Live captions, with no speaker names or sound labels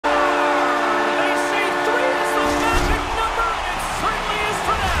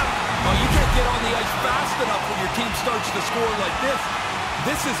to score like this.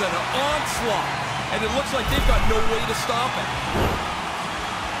 This is an onslaught, and it looks like they've got no way to stop it.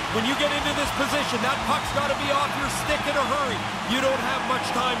 When you get into this position, that puck's got to be off your stick in a hurry. You don't have much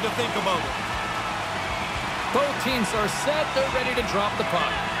time to think about it. Both teams are set. They're ready to drop the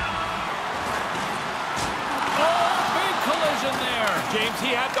puck. Oh, big collision there. James,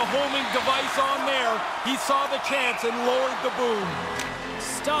 he had the homing device on there. He saw the chance and lowered the boom.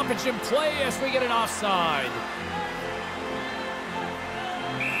 Stoppage in play as we get an offside.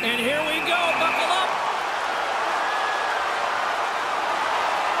 And here we go. Buckle up.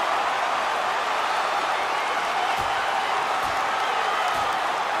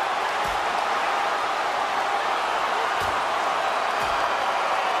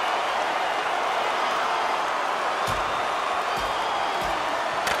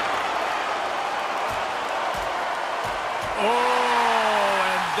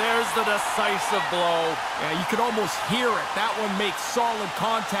 The decisive blow. Yeah, you could almost hear it. That one makes solid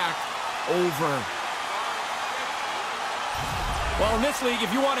contact. Over. Well, in this league,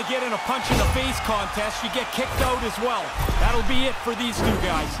 if you want to get in a punch-in-the-face contest, you get kicked out as well. That'll be it for these two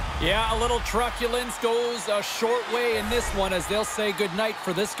guys. Yeah, a little truculence goes a short way in this one as they'll say goodnight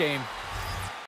for this game.